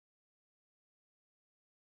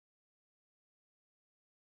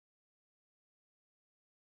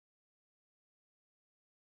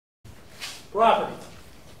Property.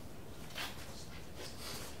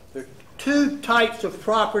 There are two types of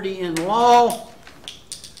property in law,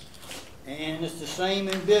 and it's the same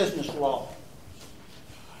in business law.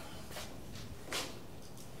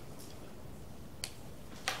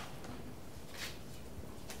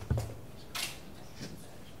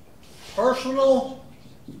 Personal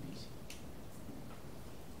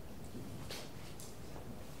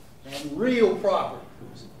and real property.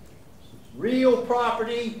 Real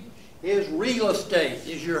property is real estate,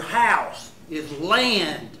 is your house, is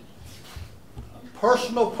land.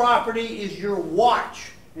 Personal property is your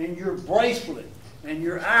watch and your bracelet and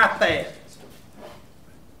your iPad.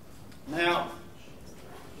 Now,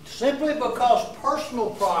 simply because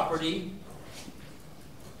personal property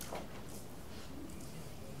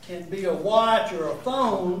can be a watch or a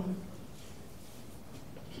phone,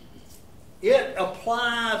 it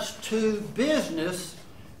applies to business,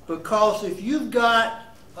 because if you've got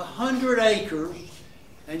 100 acres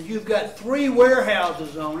and you've got 3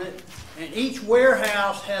 warehouses on it, and each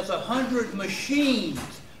warehouse has 100 machines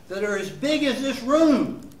that are as big as this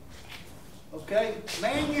room, okay?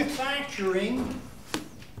 Manufacturing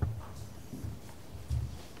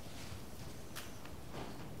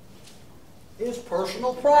is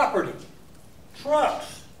personal property.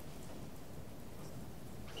 Trucks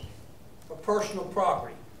are personal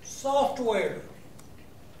property. Software,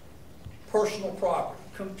 personal property.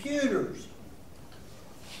 Computers.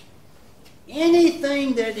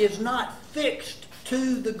 Anything that is not fixed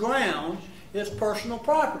to the ground is personal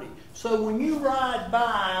property. So when you ride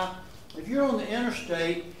by, if you're on the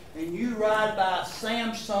interstate and you ride by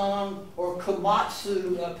Samsung or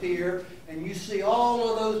Komatsu up here, and you see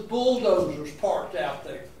all of those bulldozers parked out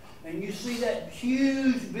there, and you see that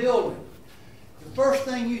huge building, the first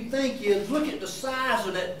thing you think is, look at the size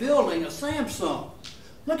of that building, a Samsung.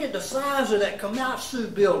 Look at the size of that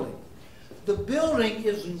Komatsu building. The building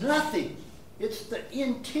is nothing. It's the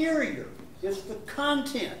interior. It's the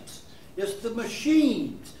contents. It's the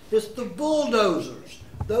machines. It's the bulldozers.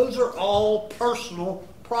 Those are all personal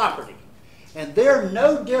property. And they're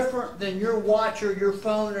no different than your watch or your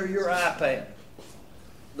phone or your iPad.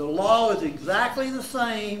 The law is exactly the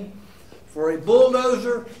same for a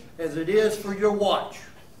bulldozer as it is for your watch.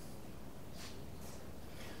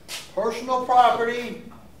 Personal property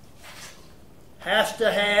has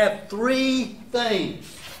to have 3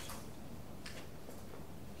 things.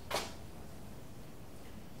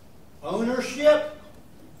 Ownership,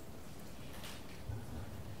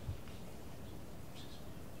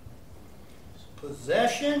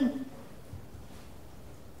 possession,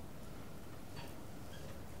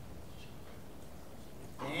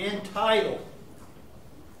 and title.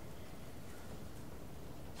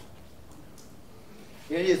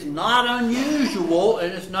 It is not unusual,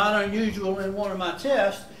 and it's not unusual in one of my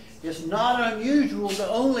tests, it's not unusual to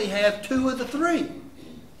only have 2 of the 3.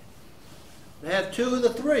 To have 2 of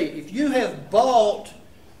the 3. If you have bought,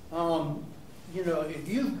 if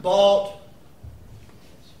you've bought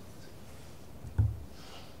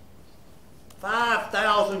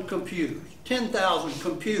 5,000 computers, 10,000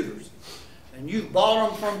 computers, and you've bought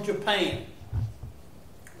them from Japan,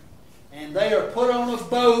 and they are put on a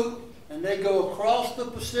boat, and they go across the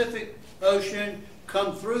Pacific Ocean,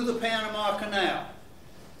 come through the Panama Canal.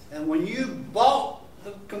 And when you bought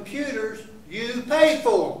the computers, you paid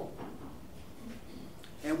for them.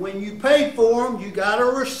 And when you paid for them, you got a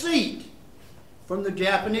receipt from the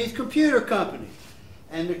Japanese computer company.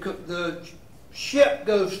 And the ship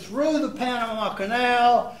goes through the Panama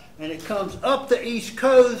Canal, and it comes up the East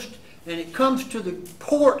Coast, and it comes to the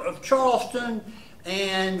port of Charleston,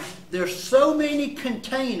 and there's so many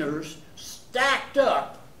containers stacked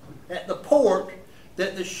up at the port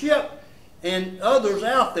that the ship and others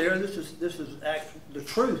out there, this is the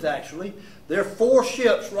truth actually, there are 4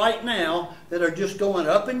 ships right now that are just going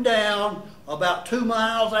up and down about 2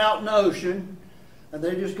 miles out in the ocean, and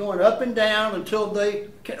they're just going up and down until they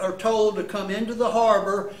are told to come into the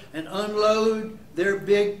harbor and unload their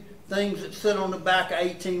big things that sit on the back of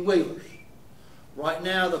 18-wheelers. Right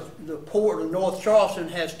now the port of North Charleston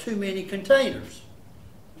has too many containers.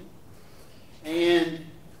 And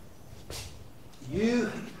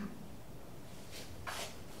you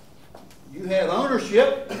have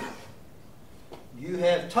ownership, you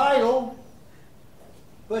have title,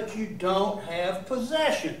 but you don't have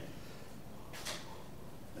possession.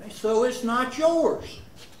 Okay, so it's not yours.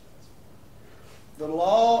 The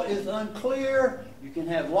law is unclear. You can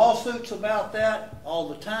have lawsuits about that all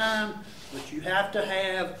the time, but you have to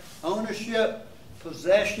have ownership,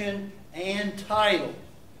 possession, and title.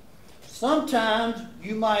 Sometimes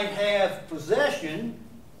you might have possession,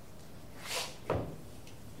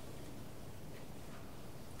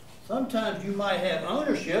 Sometimes you might have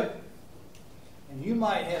ownership and you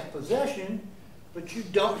might have possession, but you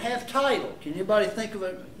don't have title. Can anybody think of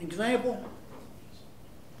an example?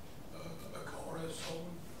 A car that's stolen.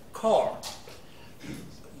 Car.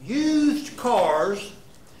 Used cars,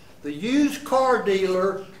 the used car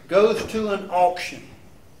dealer goes to an auction.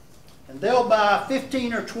 And they'll buy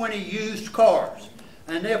 15 or 20 used cars.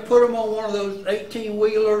 And they'll put them on one of those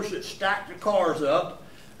 18-wheelers that stack the cars up.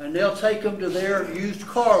 And they'll take them to their used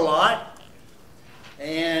car lot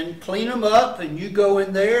and clean them up. And you go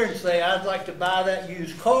in there and say, I'd like to buy that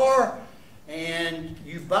used car. And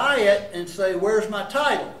you buy it and say, where's my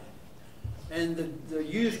title? And the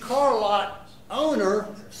used car lot owner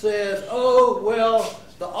says, oh, well,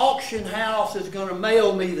 the auction house is going to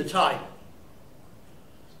mail me the title.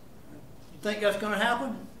 You think that's going to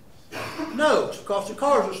happen? No, it's because the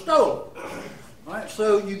cars are stolen. All right,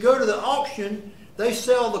 so you go to the auction, they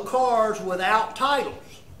sell the cars without titles.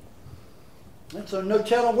 And so no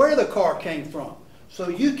telling where the car came from. So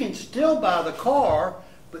you can still buy the car,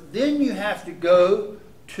 but then you have to go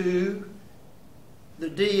to the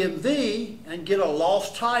DMV and get a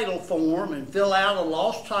lost title form and fill out a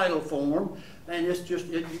lost title form, and it's just,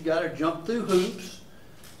 you got to jump through hoops,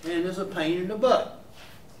 and it's a pain in the butt.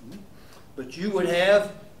 But you would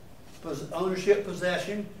have ownership,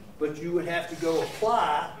 possession, but you would have to go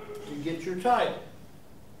apply to get your title.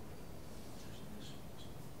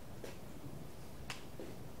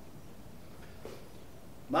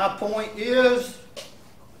 My point is,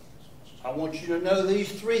 I want you to know these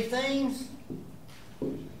three things.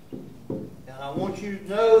 And I want you to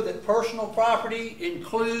know that personal property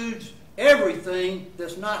includes everything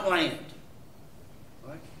that's not land.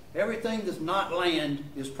 Right? Everything that's not land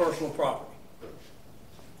is personal property.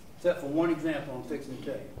 Except for one example I'm fixing to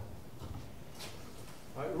tell you.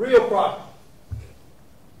 All right, real property.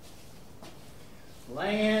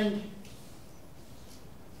 Land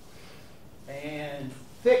and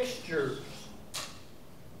fixtures.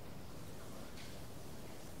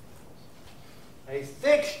 A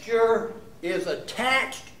fixture is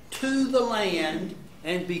attached to the land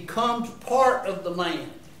and becomes part of the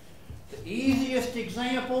land. The easiest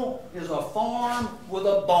example is a farm with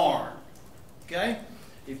a barn. Okay?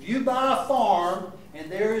 If you buy a farm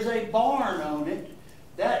and there is a barn on it,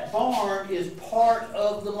 that barn is part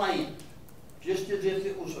of the land, just as if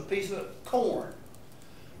it was a piece of corn.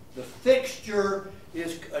 The fixture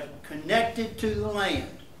is connected to the land.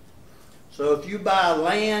 So if you buy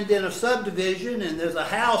land in a subdivision and there's a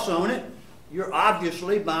house on it, you're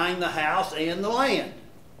obviously buying the house and the land.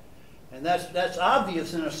 And that's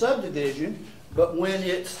obvious in a subdivision, but when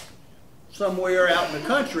it's somewhere out in the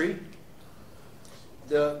country,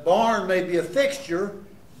 the barn may be a fixture,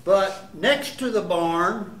 but next to the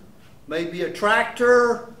barn may be a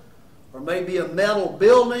tractor or maybe a metal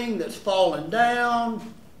building that's fallen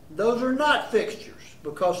down. Those are not fixtures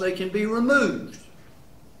because they can be removed.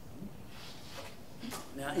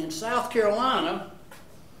 Now, in South Carolina,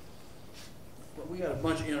 well, we got a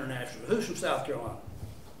bunch of international. Who's from South Carolina?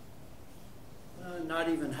 Not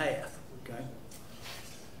even half, okay?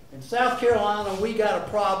 In South Carolina, we got a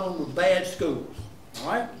problem with bad schools,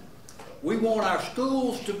 all right? We want our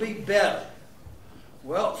schools to be better.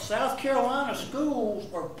 Well, South Carolina schools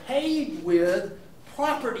are paid with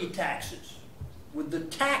property taxes, with the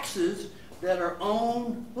taxes that are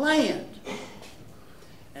on land.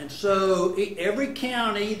 And so every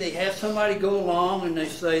county, they have somebody go along and they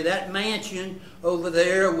say, that mansion over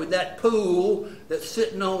there with that pool that's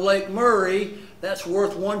sitting on Lake Murray, that's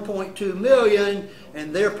worth $1.2 million,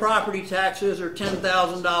 and their property taxes are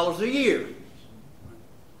 $10,000 a year.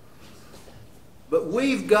 But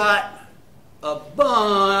we've got a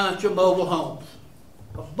bunch of mobile homes.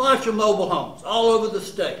 A bunch of mobile homes all over the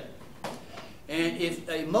state. And if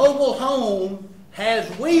a mobile home has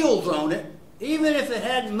wheels on it, even if it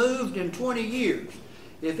hadn't moved in 20 years,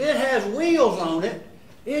 if it has wheels on it,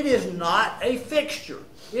 it is not a fixture.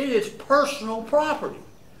 It is personal property.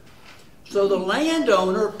 So the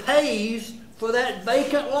landowner pays for that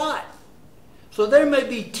vacant lot. So there may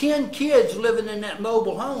be 10 kids living in that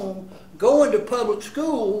mobile home, going to public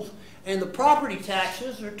schools, and the property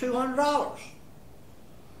taxes are $200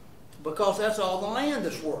 because that's all the land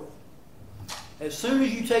is worth. As soon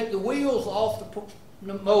as you take the wheels off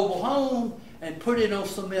the mobile home and put it on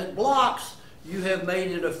cement blocks, you have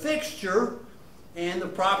made it a fixture, and the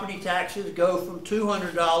property taxes go from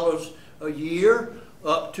 $200 a year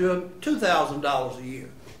up to $2,000 a year.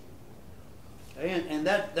 And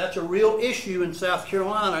that's a real issue in South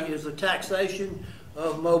Carolina, is the taxation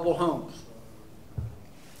of mobile homes.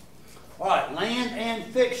 All right, land and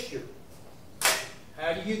fixture.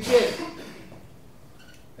 How do you get it?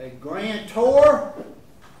 A grantor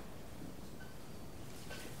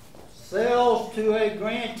sells to a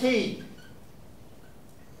grantee.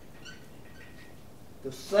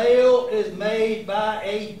 The sale is made by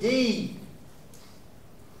a deed.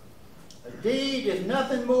 A deed is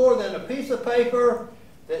nothing more than a piece of paper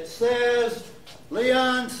that says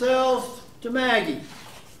Leon sells to Maggie.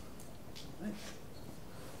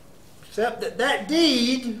 Except that that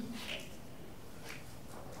deed,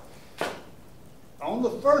 on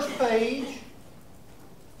the first page,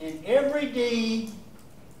 in every deed,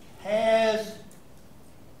 has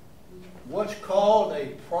what's called a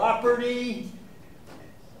property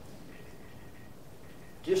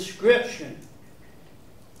description.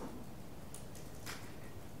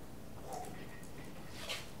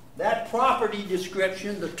 That property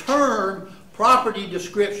description, the term property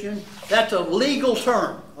description, that's a legal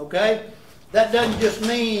term, okay? That doesn't just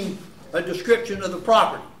mean a description of the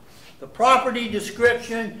property. The property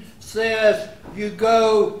description says you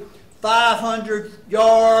go 500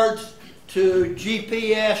 yards to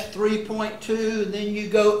GPS 3.2, and then you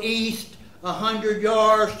go east 100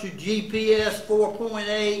 yards to GPS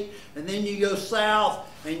 4.8, and then you go south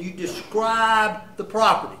and you describe the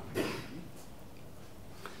property.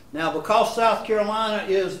 Now, because South Carolina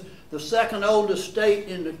is the second oldest state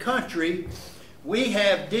in the country, we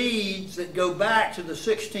have deeds that go back to the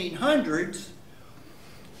 1600s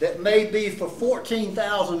that may be for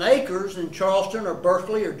 14,000 acres in Charleston or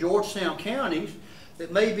Berkeley or Georgetown counties,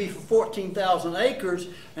 that may be for 14,000 acres,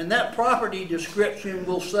 and that property description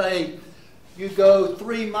will say you go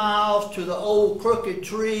 3 miles to the old crooked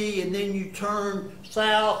tree, and then you turn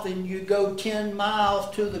south and you go 10 miles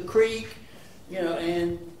to the creek, you know,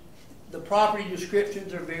 and the property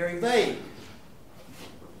descriptions are very vague.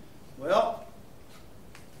 Well,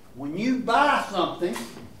 when you buy something,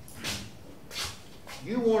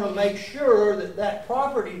 you want to make sure that that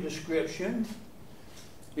property description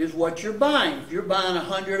is what you're buying. If you're buying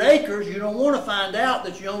 100 acres, you don't want to find out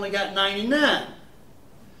that you only got 99.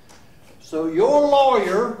 So your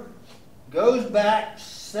lawyer goes back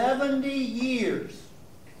 70 years.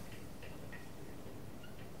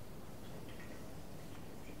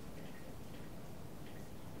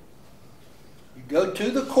 You go to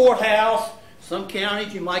the courthouse. Some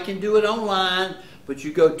counties you might can do it online, but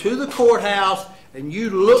you go to the courthouse and you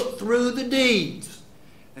look through the deeds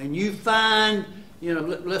and you find, you know,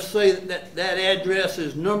 let's say that address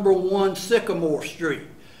is number 1 Sycamore Street.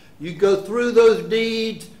 You go through those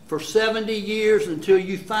deeds for 70 years until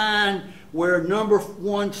you find where number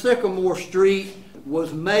 1 Sycamore Street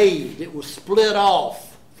was made. It was split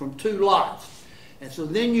off from 2 lots. And so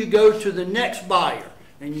then you go to the next buyer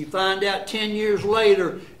and you find out 10 years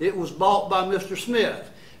later it was bought by Mr.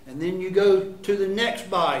 Smith. And then you go to the next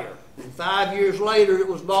buyer, and 5 years later it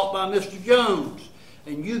was bought by Mr. Jones.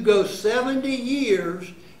 And you go 70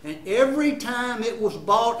 years, and every time it was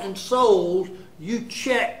bought and sold, you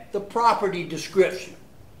check the property description.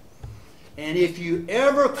 And if you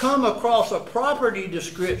ever come across a property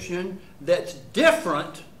description that's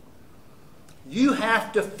different, you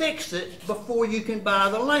have to fix it before you can buy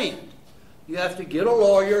the land. You have to get a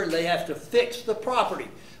lawyer, and they have to fix the property.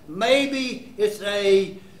 Maybe it's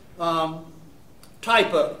a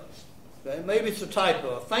typo. Okay? Maybe it's a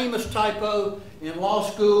typo. A famous typo in law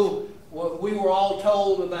school, we were all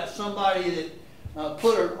told about somebody that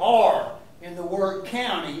put an R in the word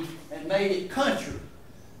county and made it country.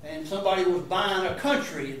 And somebody was buying a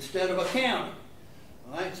country instead of a county.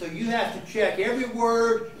 All right? So you have to check every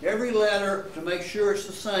word, every letter to make sure it's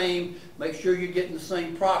the same, make sure you're getting the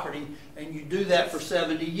same property, and you do that for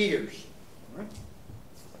 70 years. All right?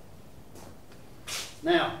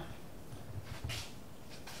 Now,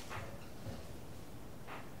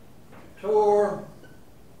 grantor,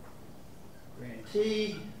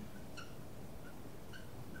 grantee,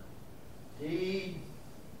 deed.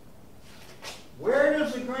 Where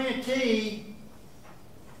does the grantee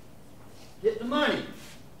get the money?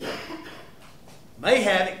 May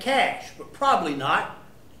have it cash, but probably not.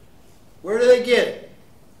 Where do they get it?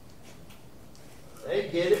 They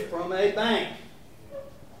get it from a bank.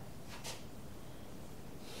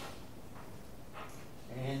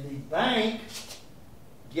 And the bank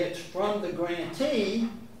gets from the grantee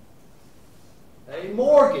a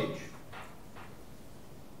mortgage.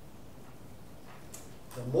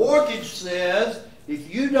 The mortgage says,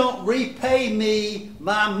 if you don't repay me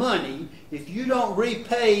my money, if you don't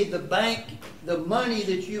repay the bank the money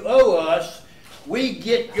that you owe us, we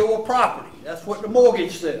get your property. That's what the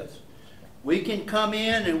mortgage says. We can come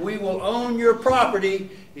in and we will own your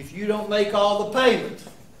property if you don't make all the payments.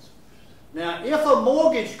 Now, if a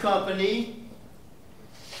mortgage company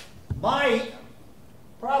might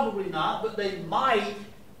probably not, but they might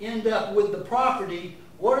end up with the property.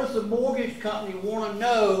 What does the mortgage company want to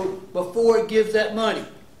know before it gives that money?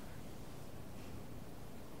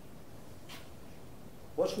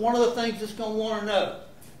 What's one of the things it's going to want to know?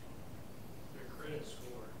 Their credit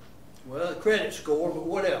score. Well, the credit score, but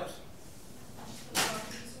what else?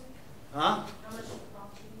 Huh? How much the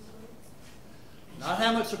property is worth? Not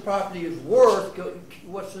how much the property is worth.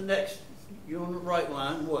 What's the next? You're on the right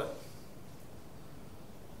line. What?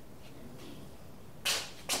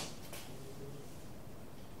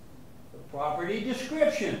 The property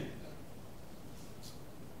description.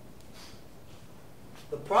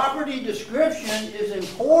 The property description is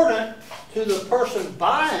important to the person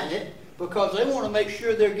buying it because they want to make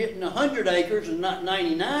sure they're getting 100 acres and not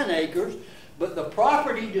 99 acres. But the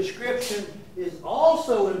property description is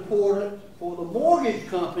also important for the mortgage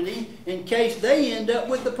company in case they end up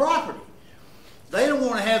with the property. They don't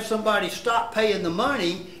want to have somebody stop paying the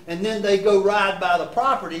money and then they go ride by the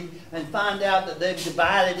property and find out that they've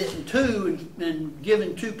divided it in two and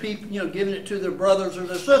given two people, giving it to their brothers or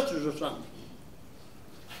their sisters or something.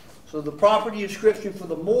 So the property description for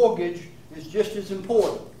the mortgage is just as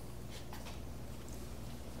important.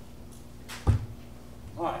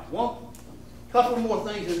 All right, couple more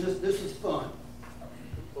things, and this is fun.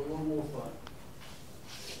 A little more fun.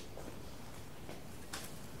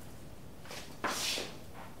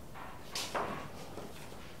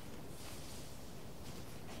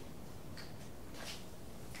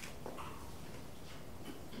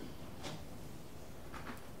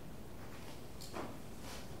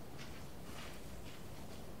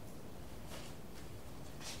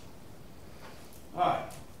 All right.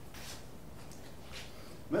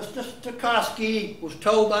 Mr. Stokowski was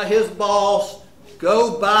told by his boss,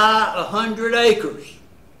 go buy 100 acres.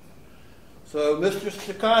 So Mr.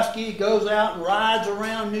 Stokowski goes out and rides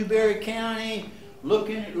around Newberry County,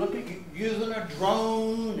 using a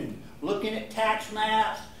drone and looking at tax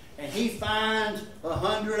maps, and he finds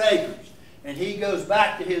 100 acres. And he goes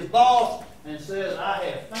back to his boss and says, I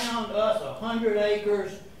have found us 100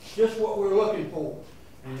 acres, just what we're looking for.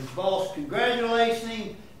 And his boss congratulates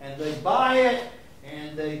him, and they buy it,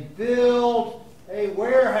 and they build a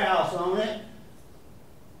warehouse on it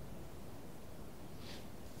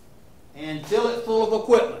and fill it full of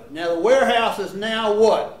equipment. Now the warehouse is now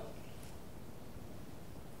what?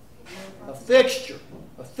 A fixture.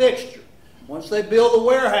 A fixture. Once they build the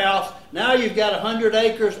warehouse, now you've got 100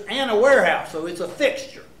 acres and a warehouse, so it's a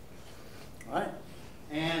fixture. All right?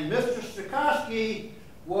 And Mr. Stokowski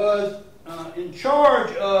was in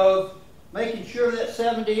charge of making sure that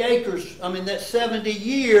 70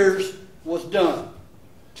 years was done.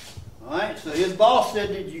 All right, so his boss said,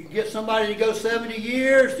 did you get somebody to go 70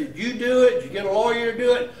 years? Did you do it? Did you get a lawyer to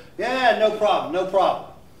do it? Yeah, no problem, no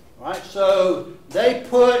problem. All right, so they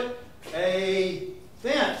put a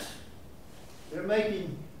fence. They're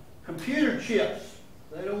making computer chips.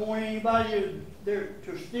 They don't want anybody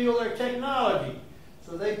to steal their technology.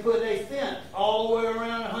 So they put a fence all the way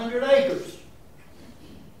around 100 acres.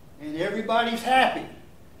 And everybody's happy.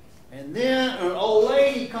 And then an old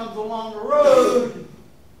lady comes along the road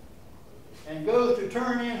and goes to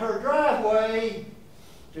turn in her driveway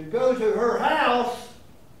to go to her house,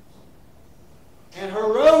 and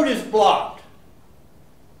her road is blocked.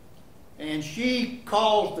 And she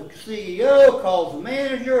calls the CEO, calls the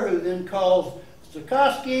manager, who then calls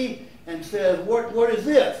Stokowski and says, what is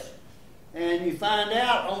this? And you find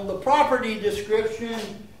out on the property description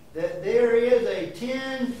that there is a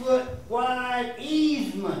 10-foot wide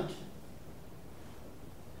easement.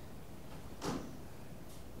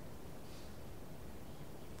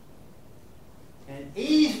 An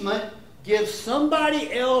easement gives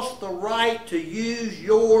somebody else the right to use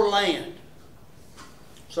your land.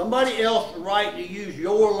 Somebody else the right to use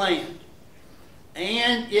your land.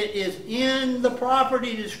 And it is in the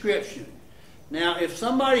property description. Now, if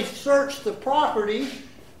somebody searched the property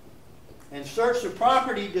and searched the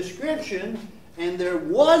property description and there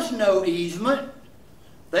was no easement,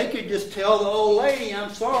 they could just tell the old lady,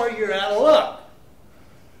 I'm sorry, you're out of luck.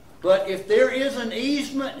 But if there is an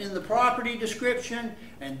easement in the property description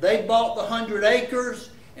and they bought the 100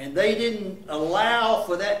 acres and they didn't allow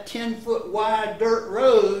for that 10-foot wide dirt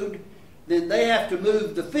road, then they have to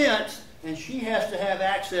move the fence and she has to have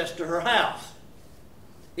access to her house.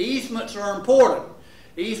 Easements are important.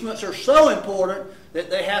 Easements are so important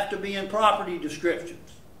that they have to be in property descriptions.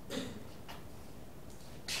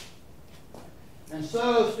 And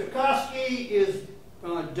so Stokowski is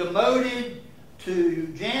demoted to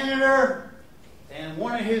janitor, and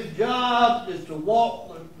one of his jobs is to walk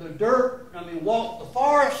walk the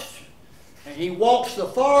forest, and he walks the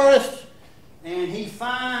forest, and he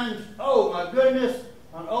finds, oh my goodness,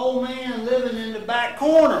 an old man living in the back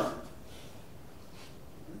corner.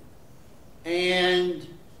 And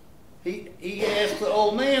he asked the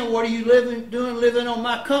old man, what are you doing living on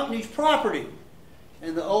my company's property?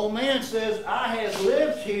 And the old man says, I have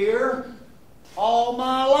lived here all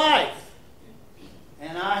my life.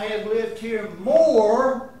 And I have lived here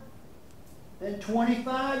more than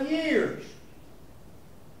 25 years.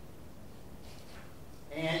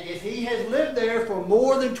 And if he has lived there for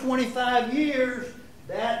more than 25 years,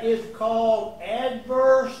 that is called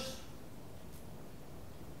adverse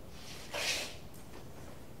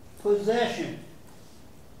possession.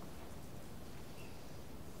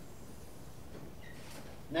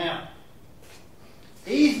 Now,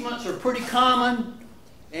 easements are pretty common,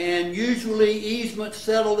 and usually easements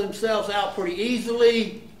settle themselves out pretty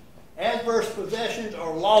easily. Adverse possessions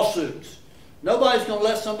are lawsuits. Nobody's going to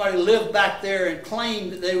let somebody live back there and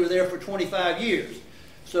claim that they were there for 25 years.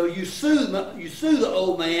 So you sue the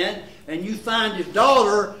old man, and you find his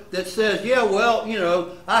daughter that says, yeah, well, you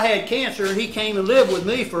know, I had cancer and he came and lived with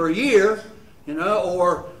me for a year, you know,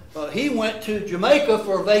 or he went to Jamaica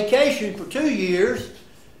for a vacation for 2 years.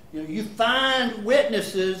 You know, you find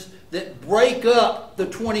witnesses that break up the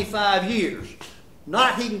 25 years.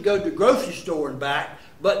 Not he can go to the grocery store and back,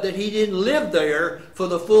 but that he didn't live there for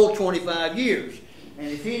the full 25 years. And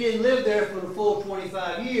if he didn't live there for the full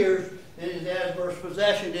 25 years, then his adverse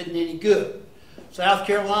possession isn't any good. South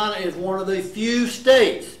Carolina is one of the few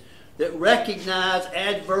states that recognize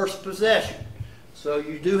adverse possession. So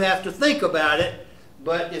you do have to think about it,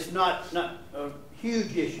 but it's not a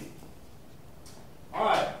huge issue. All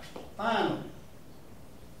right, finally,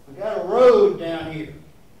 we got a road down here.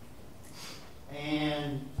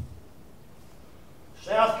 And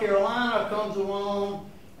South Carolina comes along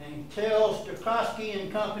and tells Stokowski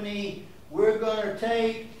and Company, we're going to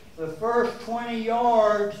take the first 20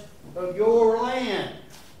 yards of your land,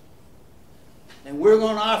 and we're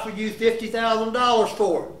going to offer you $50,000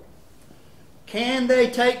 for it. Can they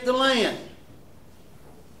take the land?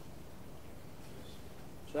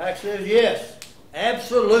 Zach says yes,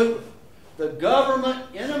 absolutely. The government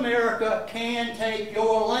in America can take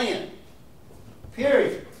your land,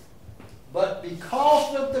 period. But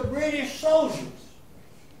because of the British soldiers,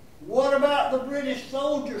 what about the British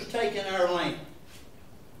soldiers taking our land?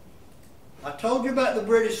 I told you about the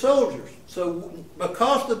British soldiers. So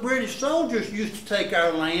because the British soldiers used to take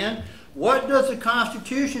our land, what does the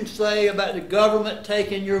Constitution say about the government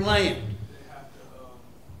taking your land? They have to,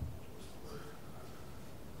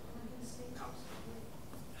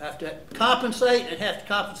 Have to compensate, and have to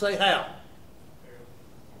compensate how?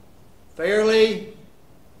 Fairly.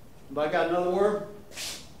 Anybody got another word?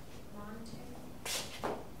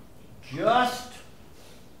 Just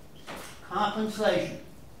compensation.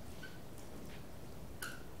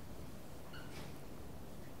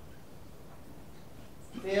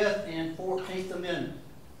 Fifth and 14th Amendment.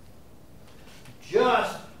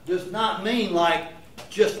 Just does not mean like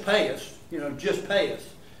just pay us, you know, just pay us.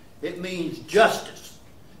 It means justice.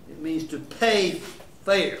 It means to pay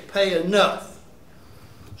fair, pay enough.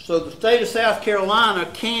 So the state of South Carolina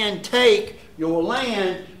can take your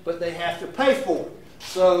land, but they have to pay for it.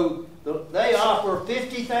 So they offer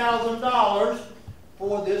 $50,000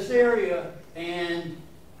 for this area, and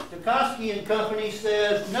Stokowski and Company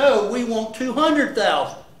says, no, we want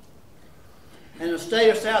 $200,000. And the state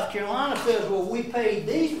of South Carolina says, well, we paid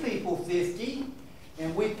these people $50,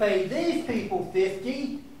 and we paid these people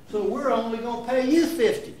 $50, so we're only going to pay you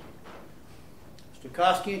 $50.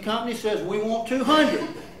 Stokowski and Company says, we want $200,000.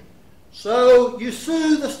 So you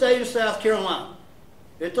sue the state of South Carolina.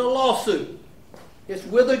 It's a lawsuit. It's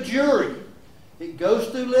with a jury. It goes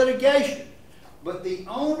through litigation. But the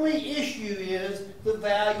only issue is the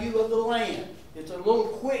value of the land. It's a little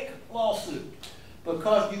quick lawsuit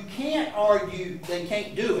because you can't argue they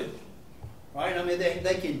can't do it. Right? I mean,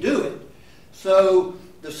 they can do it. So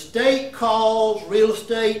the state calls real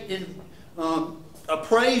estate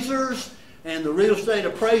appraisers, and the real estate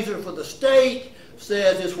appraiser for the state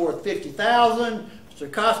says it's worth $50,000.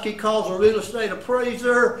 Stokowski calls a real estate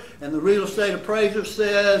appraiser, and the real estate appraiser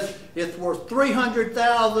says it's worth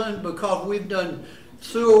 $300,000 because we've done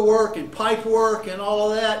sewer work and pipe work and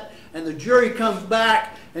all of that. And the jury comes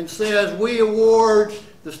back and says we award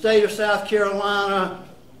the state of South Carolina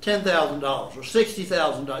 $10,000 or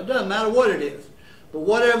 $60,000. It doesn't matter what it is. But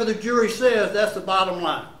whatever the jury says, that's the bottom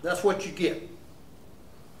line. That's what you get.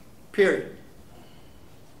 Period.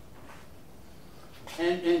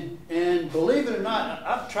 And believe it or not,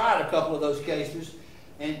 I've tried a couple of those cases,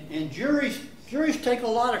 and juries take a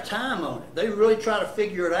lot of time on it. They really try to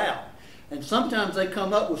figure it out. And sometimes they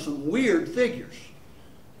come up with some weird figures.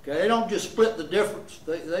 Okay, they don't just split the difference.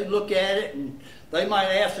 They look at it, and they might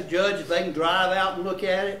ask the judge if they can drive out and look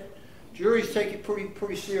at it. Juries take it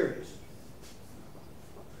pretty serious.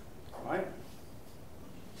 All right?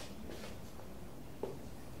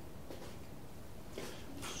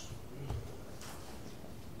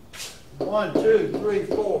 One, two, three,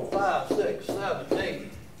 4, 5, 6, 7, 8,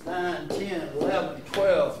 9, 10, 11,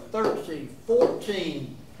 12, 13,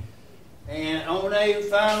 14. And on a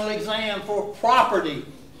final exam for property,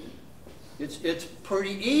 it's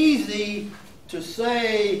pretty easy to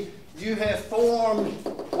say you have formed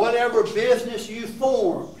whatever business you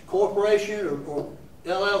formed, corporation or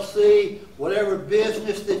LLC, whatever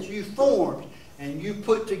business that you formed, and you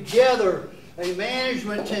put together a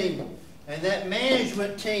management team, and that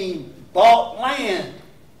management team bought land,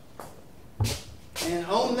 and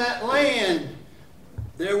on that land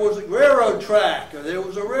there was a railroad track, or there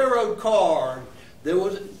was a railroad car, there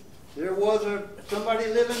was somebody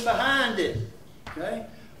living behind it. Okay,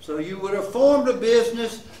 so you would have formed a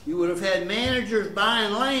business, you would have had managers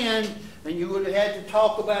buying land, and you would have had to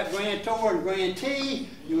talk about grantor and grantee,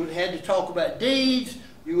 you would have had to talk about deeds,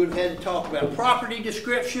 you would have had to talk about property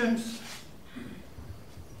descriptions.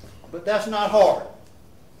 But that's not hard.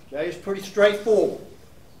 Okay, it's pretty straightforward.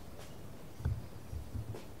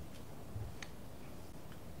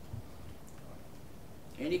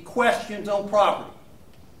 Any questions on property?